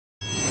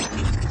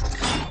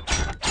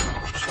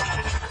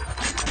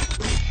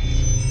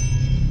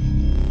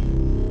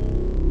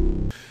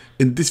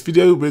In this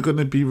video, we're going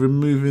to be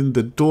removing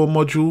the door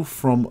module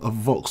from a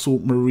Vauxhall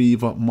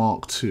Meriva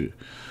Mark II.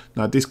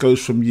 Now, this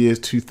goes from years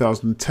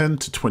 2010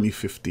 to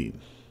 2015.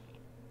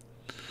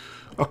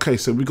 Okay,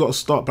 so we got to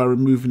start by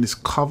removing this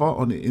cover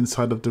on the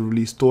inside of the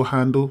release door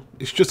handle.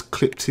 It's just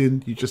clipped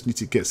in. You just need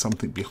to get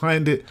something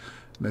behind it.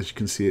 And as you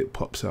can see, it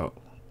pops out.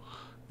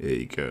 There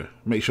you go.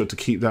 Make sure to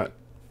keep that.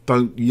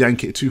 Don't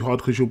yank it too hard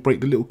because you'll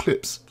break the little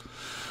clips.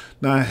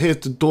 Now here's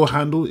the door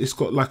handle. It's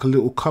got like a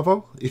little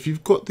cover. If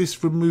you've got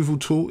this removal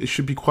tool, it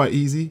should be quite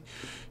easy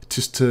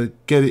just to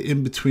get it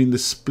in between the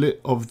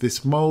split of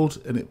this mold,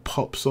 and it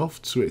pops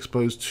off to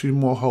expose 2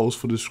 more holes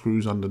for the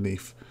screws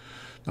underneath.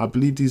 Now, I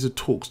believe these are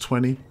Torx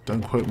 20.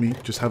 Don't quote me.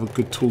 Just have a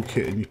good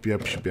toolkit and you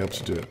should be able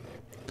to do it.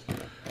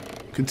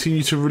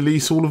 Continue to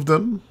release all of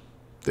them.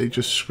 They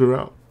just screw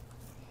out.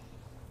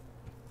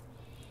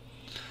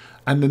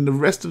 And then the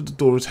rest of the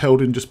door is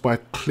held in just by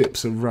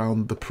clips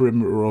around the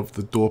perimeter of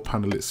the door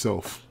panel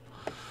itself.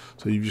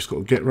 So you've just got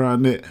to get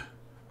around it,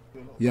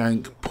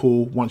 yank,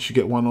 pull. Once you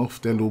get one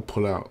off, they'll all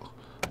pull out.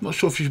 I'm not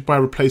sure if you should buy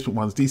replacement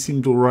ones. These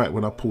seemed alright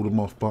when I pulled them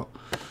off, but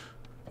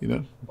you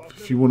know,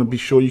 if you want to be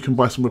sure, you can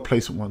buy some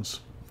replacement ones.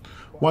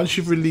 Once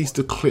you've released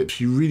the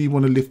clips, you really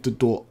want to lift the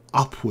door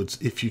upwards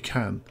if you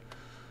can.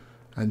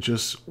 And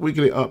just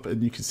wiggle it up,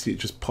 and you can see it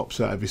just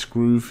pops out of its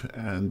groove.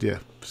 And yeah,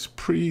 it's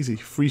pretty easy.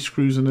 3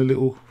 screws and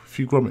a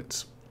few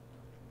grommets.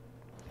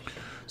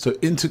 So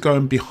into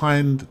going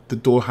behind the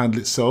door handle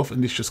itself,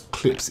 and this just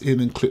clips in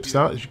and clips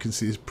out. As you can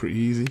see, it's pretty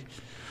easy.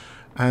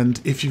 And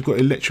if you've got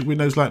electric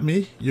windows like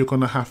me, you're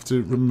going to have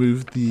to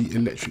remove the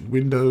electric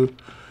window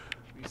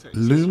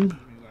loom.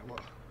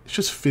 It's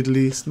just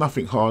fiddly. It's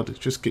nothing hard.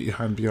 Just get your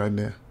hand behind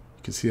there.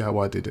 You can see how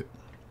I did it.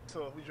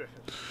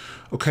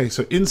 Okay,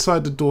 so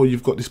inside the door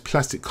you've got this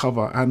plastic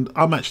cover, and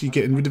I'm actually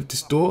getting rid of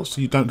this door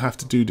so you don't have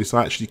to do this.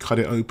 I actually cut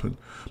it open.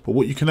 But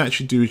what you can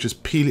actually do is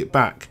just peel it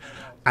back,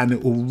 and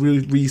it will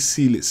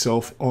reseal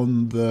itself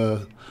on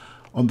the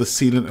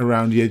sealant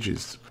around the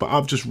edges. But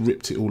I've just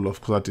ripped it all off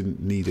because I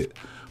didn't need it.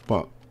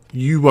 But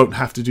you won't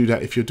have to do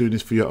that if you're doing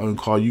this for your own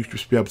car. You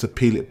just be able to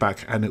peel it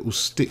back and it will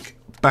stick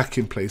back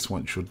in place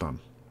once you're done.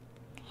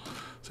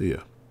 So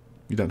yeah,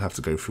 you don't have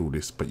to go through all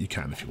this, but you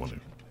can if you want to.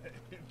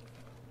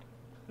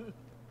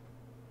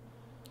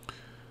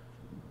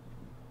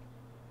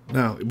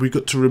 Now we've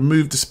got to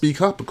remove the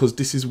speaker because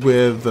this is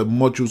where the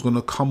module is going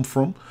to come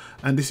from,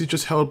 and this is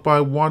just held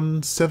by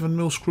 1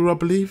 7mm screw, I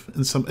believe,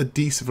 and some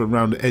adhesive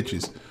around the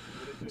edges.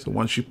 So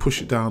once you push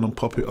it down and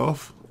pop it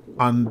off,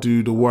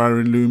 undo the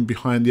wiring loom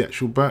behind the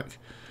actual back.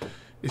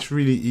 It's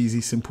really easy,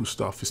 simple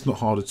stuff. It's not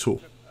hard at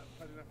all.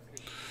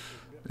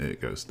 There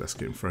it goes. That's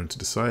getting thrown to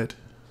the side.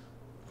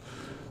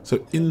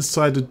 So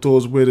inside the door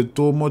is where the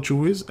door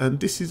module is,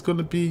 and this is going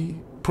to be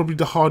probably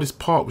the hardest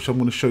part, which I'm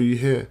going to show you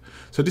here.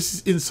 So this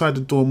is inside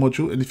the door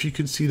module, and if you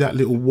can see that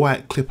little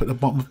white clip at the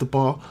bottom of the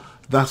bar,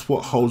 that's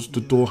what holds the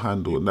door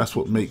handle, and that's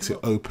what makes it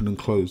open and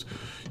close.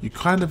 You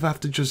kind of have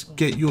to just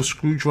get your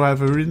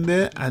screwdriver in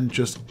there and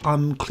just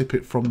unclip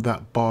it from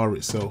that bar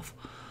itself.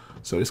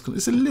 So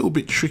it's a little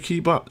bit tricky,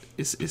 but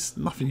it's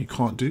nothing you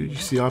can't do. You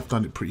see, I've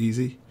done it pretty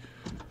easy.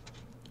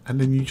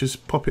 And then you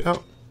just pop it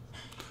out,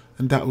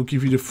 and that will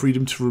give you the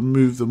freedom to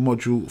remove the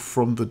module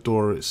from the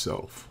door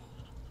itself.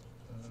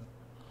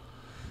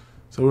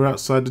 So we're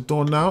outside the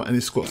door now, and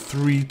it's got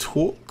 3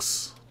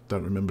 Torx.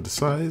 Don't remember the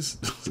size.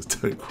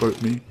 Don't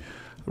quote me.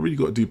 I really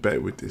got to do better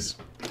with this.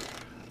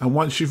 And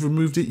once you've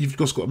removed it, you've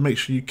just got to make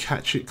sure you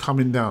catch it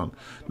coming down.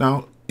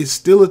 Now, it's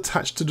still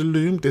attached to the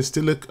loom. There's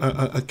still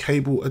a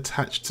cable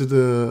attached to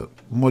the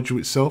module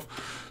itself.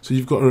 So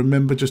you've got to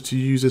remember just to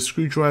use a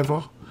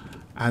screwdriver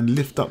and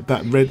lift up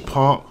that red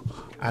part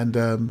and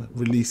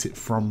release it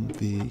from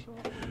the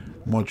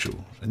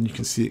module. And you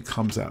can see it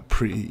comes out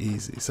pretty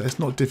easy. So it's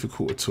not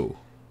difficult at all.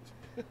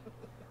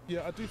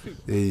 Yeah, I do think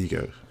there you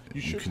go.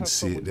 You can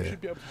see it there.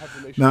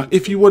 Now,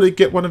 if you want to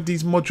get one of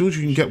these modules,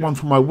 you can get one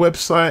from my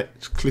website.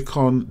 Just click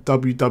on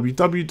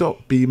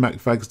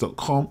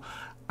www.bmacvags.com,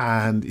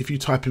 and if you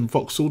type in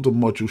Vauxhall, the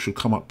module should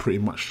come up pretty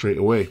much straight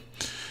away.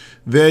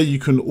 There you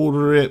can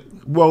order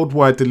it,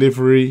 worldwide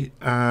delivery,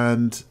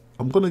 and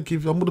I'm gonna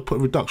put a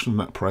reduction on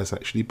that price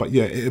actually. But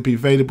yeah, it'll be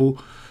available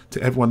to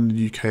everyone in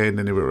the UK and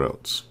anywhere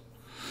else.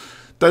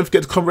 Don't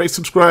forget to comment, rate,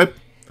 subscribe.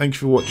 Thank you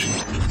for watching.